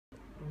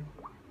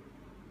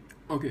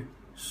Okay,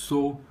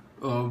 so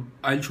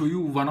I'll show you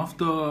one of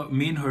the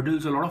main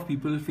hurdles a lot of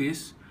people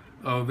face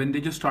when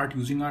they just start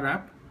using our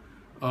app.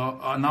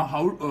 Now,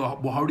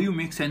 how do you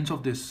make sense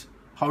of this?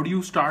 How do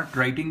you start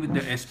writing with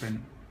the S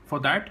Pen? For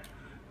that,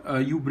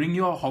 you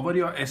hover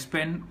your S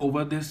Pen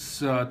over this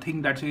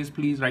thing that says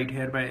 "Please write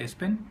here by S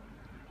Pen."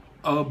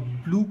 A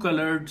blue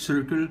colored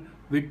circle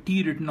with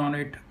T written on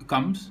it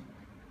comes.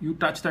 You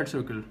touch that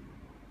circle.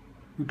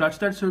 You touch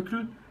that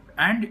circle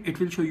and it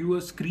will show you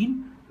a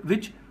screen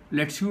which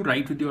lets you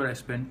write with your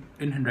S Pen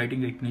in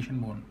handwriting recognition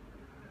mode.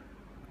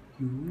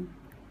 You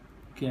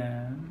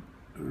can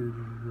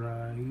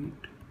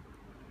write.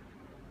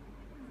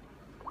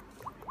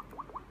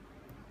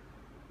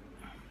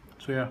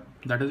 So yeah,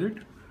 that is it.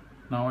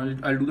 Now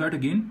I'll do that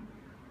again.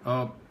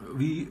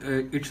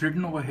 It's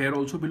written over here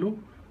also below.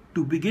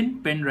 To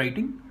begin pen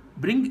writing,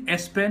 bring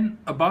S Pen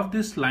above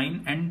this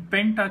line and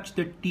pen touch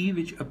the T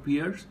which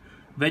appears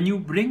when you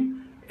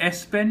bring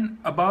S Pen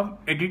above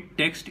edit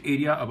text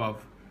area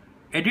above.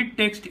 Edit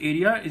text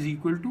area is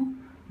equal to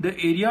the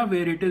area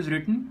where it is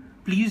written,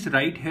 please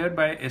write here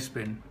by S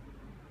Pen.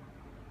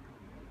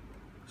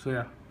 So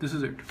yeah, this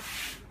is it.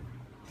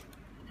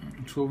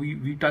 So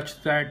we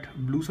touched that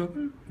blue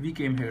circle, we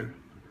came here.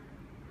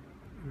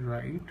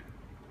 Right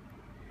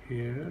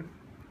here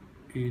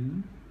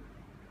in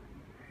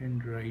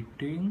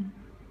handwriting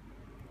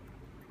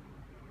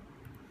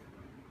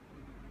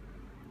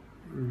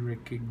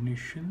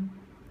recognition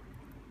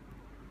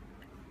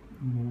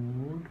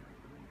mode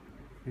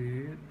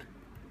with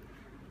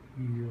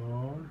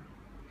your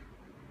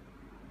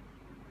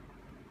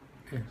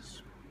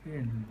S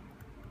Pen.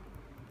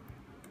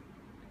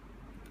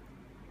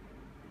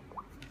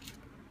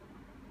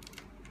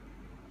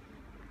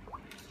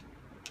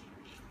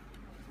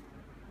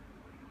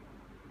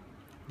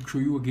 I'll show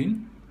you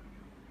again.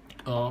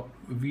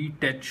 We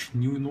touch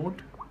new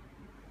note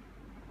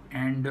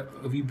and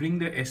we bring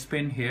the S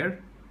Pen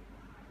here.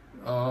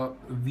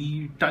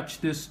 We touch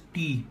this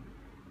T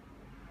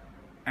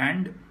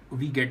and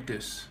we get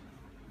this.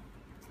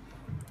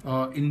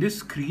 In this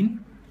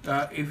screen,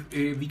 if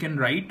we can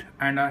write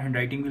and our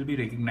handwriting will be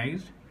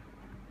recognized.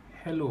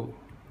 Hello.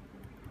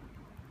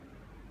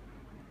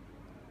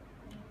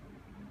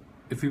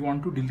 If we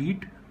want to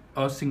delete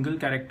a single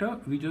character,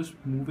 we just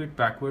move it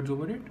backwards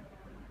over it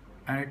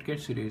and it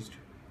gets erased.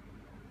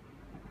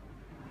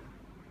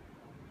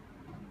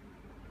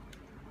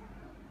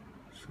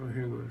 So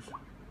here goes.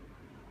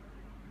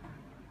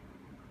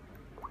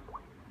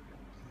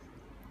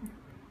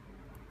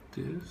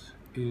 This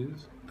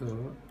is the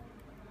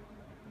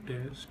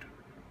test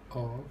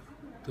of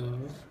the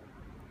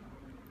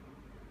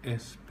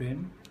S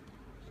Pen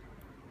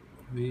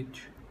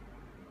which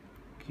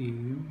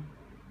came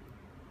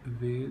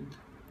with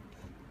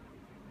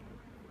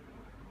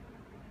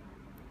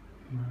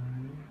my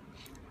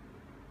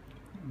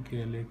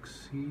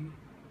Galaxy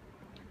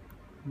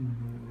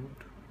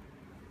Note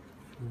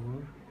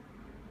 4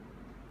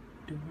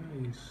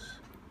 device.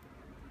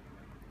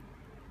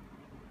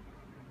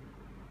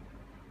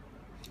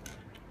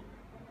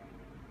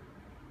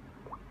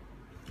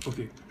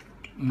 Okay,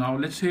 now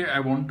let's say I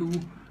want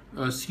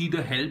to see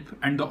the help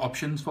and the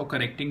options for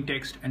correcting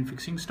text and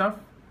fixing stuff.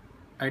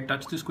 I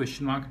touch this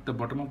question mark at the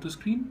bottom of the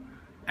screen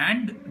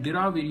and there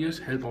are various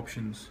help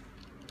options.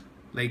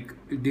 Like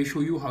they show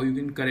you how you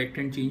can correct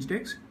and change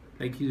text.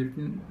 Like he's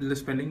written the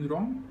spelling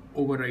wrong,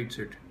 overwrites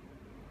it,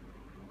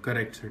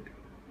 corrects it.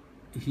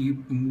 He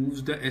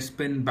moves the S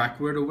Pen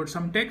backward over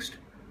some text,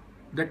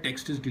 the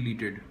text is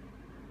deleted.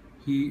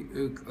 He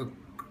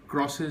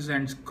crosses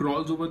and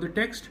scrolls over the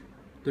text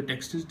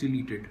is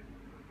deleted,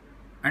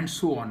 and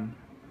so on.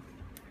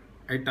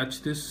 I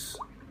touch this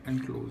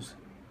and close.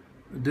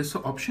 This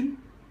option,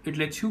 it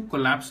lets you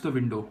collapse the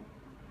window.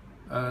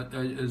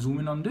 Zoom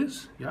in on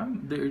this. Yeah,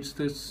 it's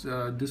this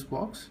this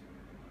box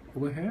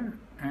over here,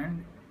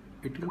 and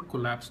it will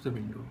collapse the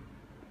window.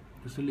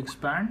 This will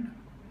expand,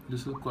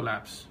 this will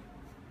collapse,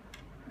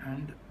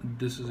 and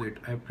this is it.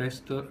 I press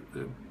the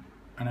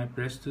and I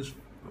press this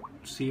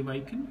save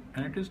icon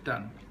and it is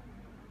done.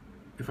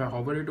 If I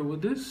hover it over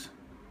this,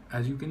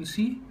 as you can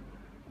see,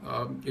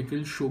 it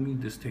will show me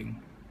this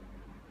thing.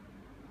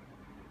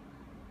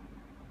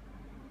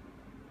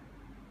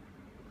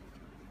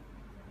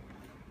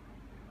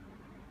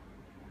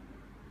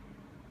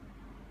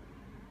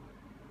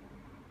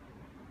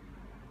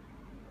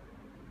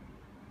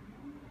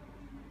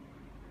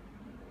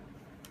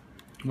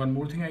 One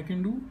more thing I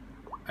can do,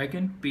 I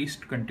can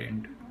paste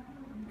content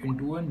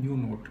into a new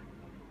note.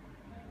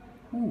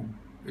 Ooh,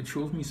 it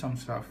shows me some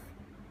stuff.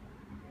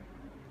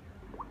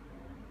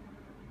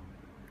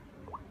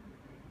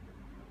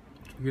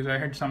 Because I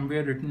had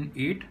somewhere written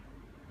 8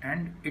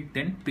 and it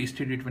then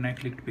pasted it when I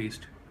clicked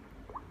paste.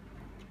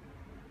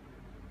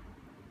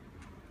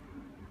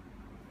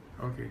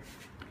 Okay.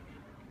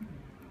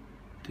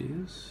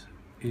 This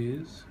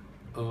is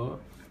a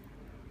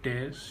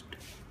test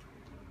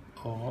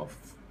of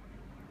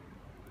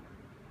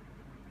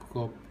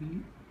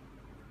copy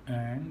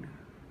and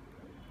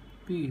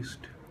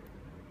paste.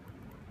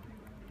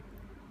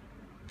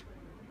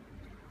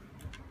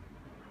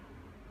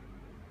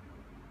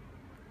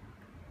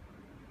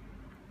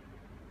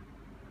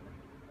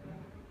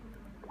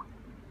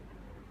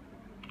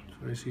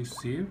 I say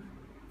save,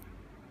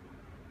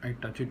 I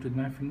touch it with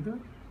my finger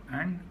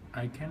and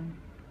I can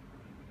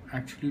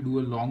actually do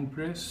a long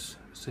press,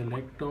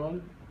 select all,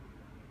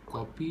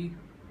 copy,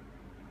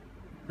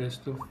 press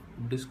the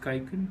disk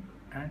icon,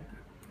 and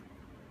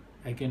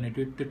I can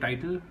edit the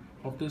title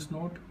of this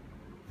note.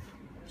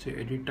 Say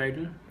edit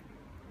title,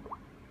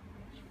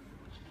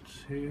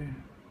 say,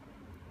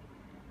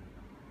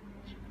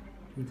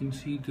 you can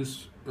see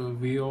this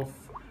way of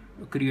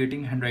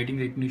creating handwriting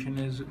recognition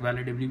is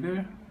valid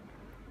everywhere.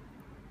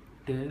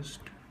 Test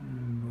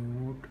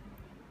note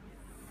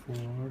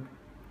for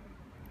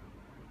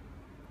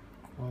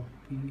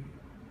copy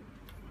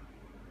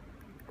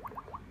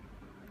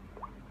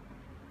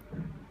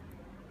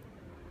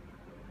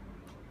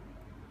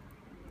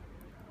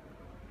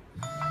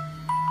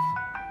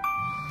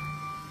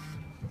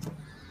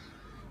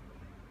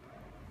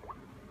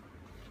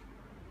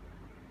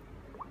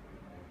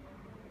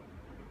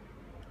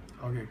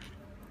okay,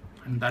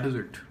 and that is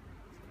it.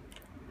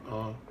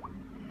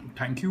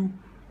 Thank you.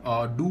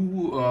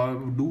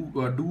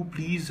 Do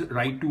please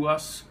write to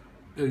us,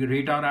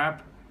 rate our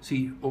app.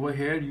 See over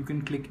here you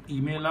can click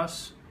email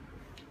us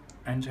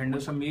and send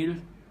us a mail.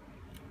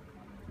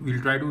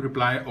 We'll try to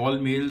reply all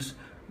mails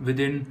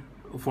within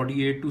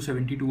 48 to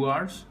 72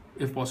 hours.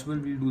 If possible,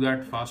 we'll do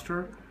that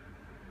faster,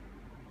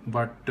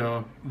 but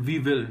we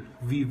will.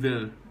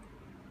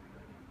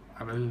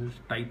 I will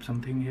type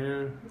something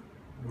here.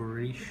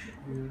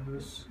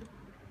 Voracious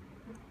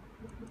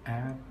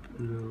app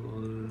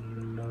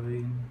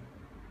loving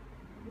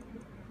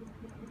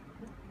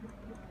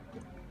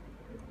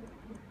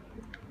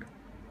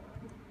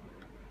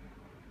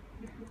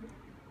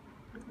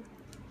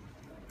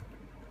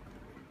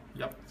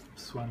Yep,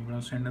 so I'm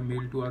gonna send a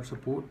mail to our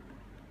support,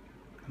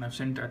 and I've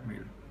sent that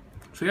mail.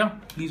 So yeah,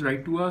 please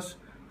write to us,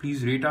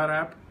 please rate our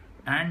app,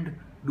 and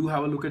do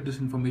have a look at this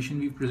information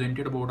we've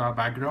presented about our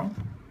background.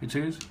 It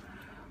says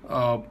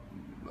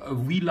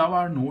we love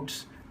our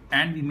notes,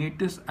 and we made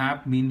this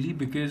app mainly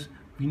because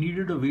we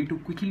needed a way to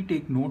quickly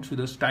take notes with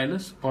a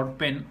stylus or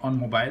pen on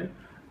mobile,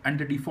 and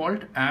the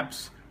default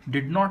apps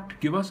did not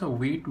give us a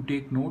way to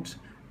take notes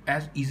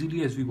as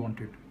easily as we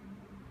wanted.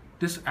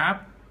 This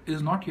app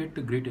is not yet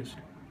the greatest,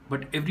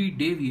 but every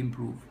day we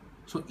improve.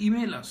 So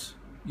email us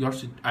your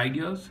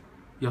ideas,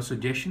 your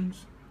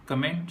suggestions,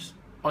 comments,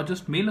 or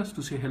just mail us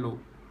to say hello.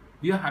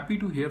 We are happy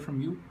to hear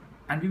from you,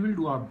 and we will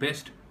do our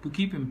best to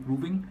keep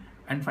improving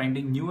and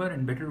finding newer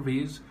and better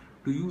ways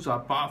to use our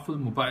powerful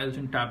mobiles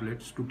and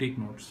tablets to take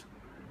notes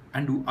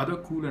and do other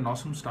cool and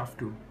awesome stuff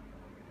too.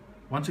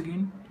 Once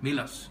again, mail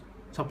us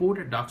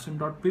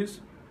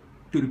support@darksun.biz.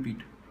 To repeat,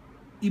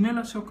 email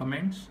us your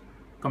comments,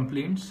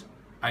 complaints,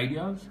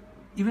 ideas,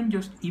 even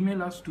just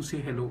email us to say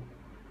hello.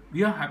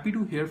 We are happy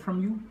to hear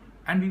from you,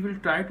 and we will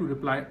try to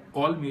reply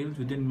all mails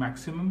within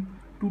maximum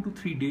 2 to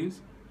 3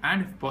 days,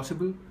 and if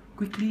possible,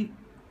 quickly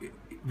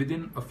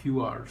within a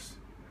few hours.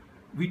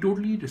 We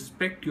totally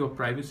respect your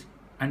privacy,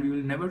 and we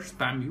will never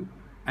spam you,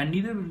 and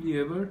neither will we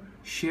ever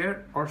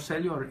share or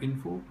sell your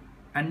info,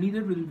 and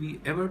neither will we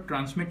ever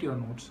transmit your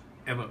notes,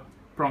 ever.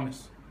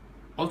 Promise.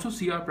 Also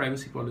see our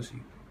privacy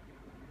policy.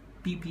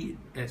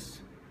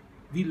 PPS.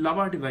 We love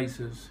our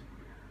devices,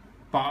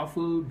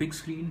 powerful big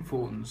screen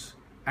phones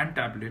and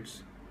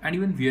tablets and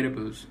even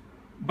wearables,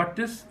 but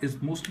this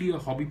is mostly a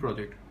hobby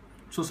project.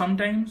 So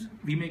sometimes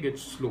we may get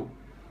slow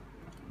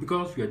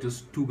because we are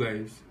just two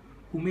guys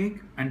who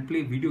make and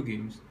play video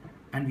games,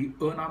 and we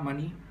earn our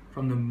money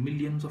from the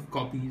millions of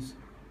copies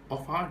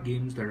of our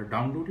games that are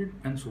downloaded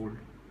and sold.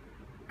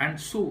 And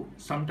so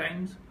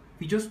sometimes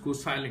we just go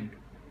silent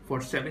for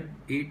 7,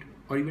 8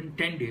 or even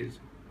 10 days,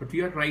 but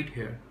we are right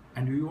here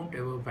and we won't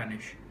ever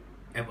vanish,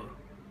 ever.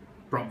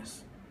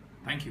 Promise.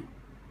 Thank you.